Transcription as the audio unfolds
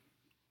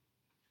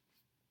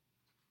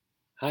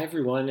Hi,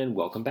 everyone, and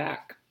welcome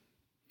back.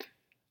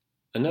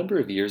 A number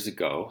of years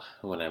ago,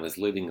 when I was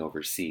living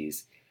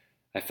overseas,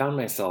 I found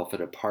myself at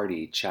a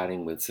party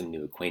chatting with some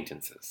new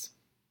acquaintances.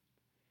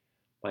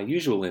 My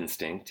usual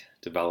instinct,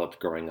 developed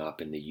growing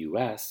up in the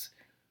US,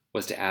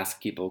 was to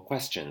ask people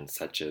questions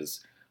such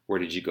as, "Where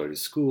did you go to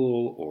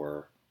school?"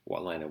 or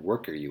 "What line of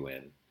work are you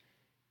in?"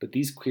 But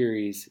these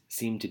queries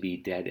seemed to be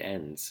dead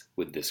ends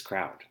with this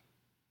crowd.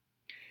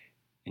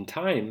 In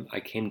time, I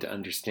came to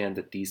understand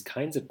that these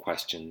kinds of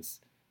questions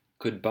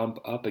could bump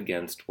up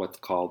against what's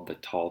called the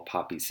tall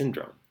poppy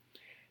syndrome,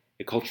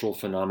 a cultural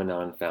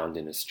phenomenon found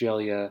in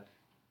Australia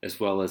as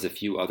well as a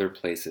few other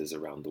places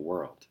around the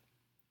world.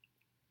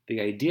 The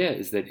idea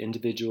is that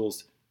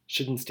individuals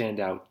shouldn't stand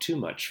out too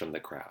much from the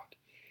crowd.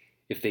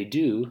 If they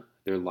do,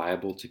 they're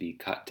liable to be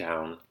cut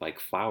down like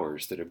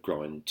flowers that have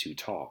grown too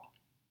tall.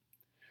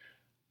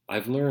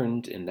 I've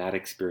learned in that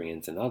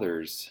experience and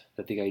others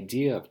that the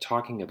idea of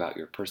talking about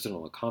your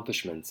personal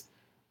accomplishments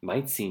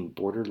might seem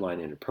borderline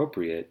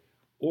inappropriate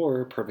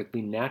or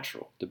perfectly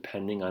natural,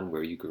 depending on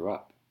where you grew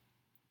up.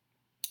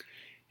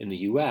 In the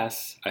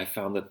US, I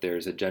found that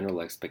there's a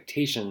general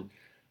expectation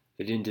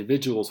that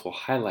individuals will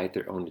highlight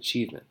their own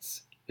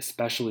achievements,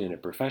 especially in a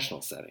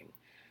professional setting,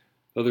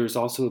 though there is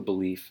also a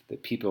belief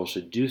that people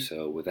should do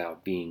so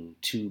without being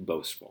too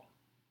boastful.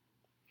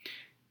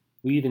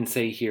 We even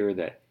say here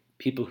that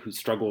people who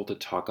struggle to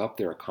talk up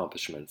their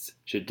accomplishments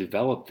should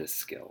develop this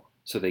skill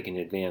so they can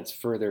advance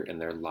further in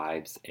their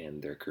lives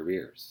and their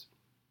careers.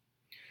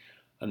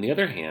 On the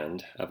other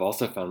hand, I've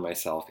also found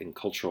myself in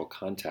cultural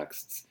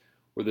contexts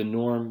where the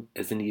norm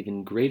is an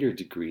even greater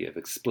degree of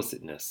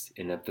explicitness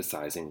in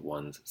emphasizing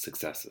one's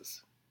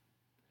successes.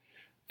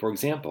 For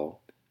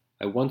example,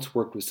 I once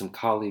worked with some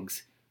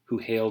colleagues who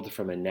hailed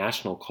from a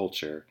national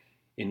culture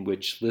in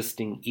which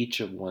listing each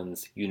of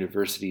one's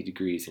university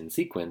degrees in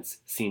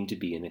sequence seemed to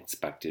be an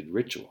expected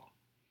ritual.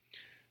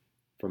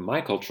 From my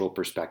cultural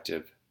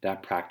perspective,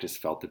 that practice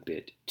felt a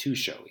bit too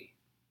showy.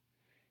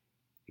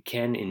 It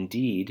can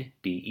indeed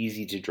be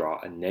easy to draw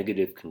a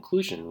negative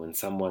conclusion when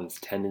someone's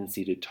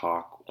tendency to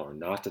talk or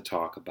not to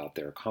talk about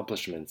their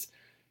accomplishments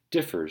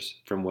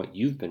differs from what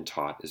you've been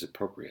taught is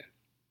appropriate.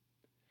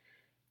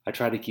 I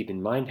try to keep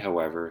in mind,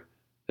 however,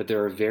 that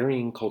there are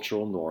varying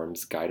cultural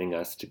norms guiding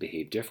us to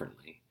behave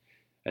differently,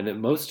 and that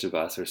most of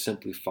us are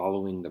simply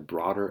following the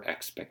broader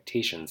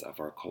expectations of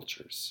our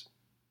cultures.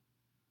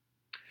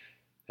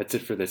 That's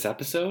it for this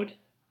episode.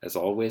 As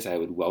always, I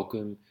would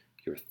welcome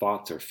your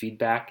thoughts or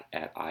feedback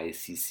at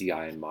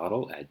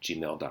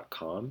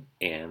iccimodel@gmail.com,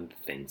 and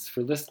thanks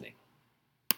for listening.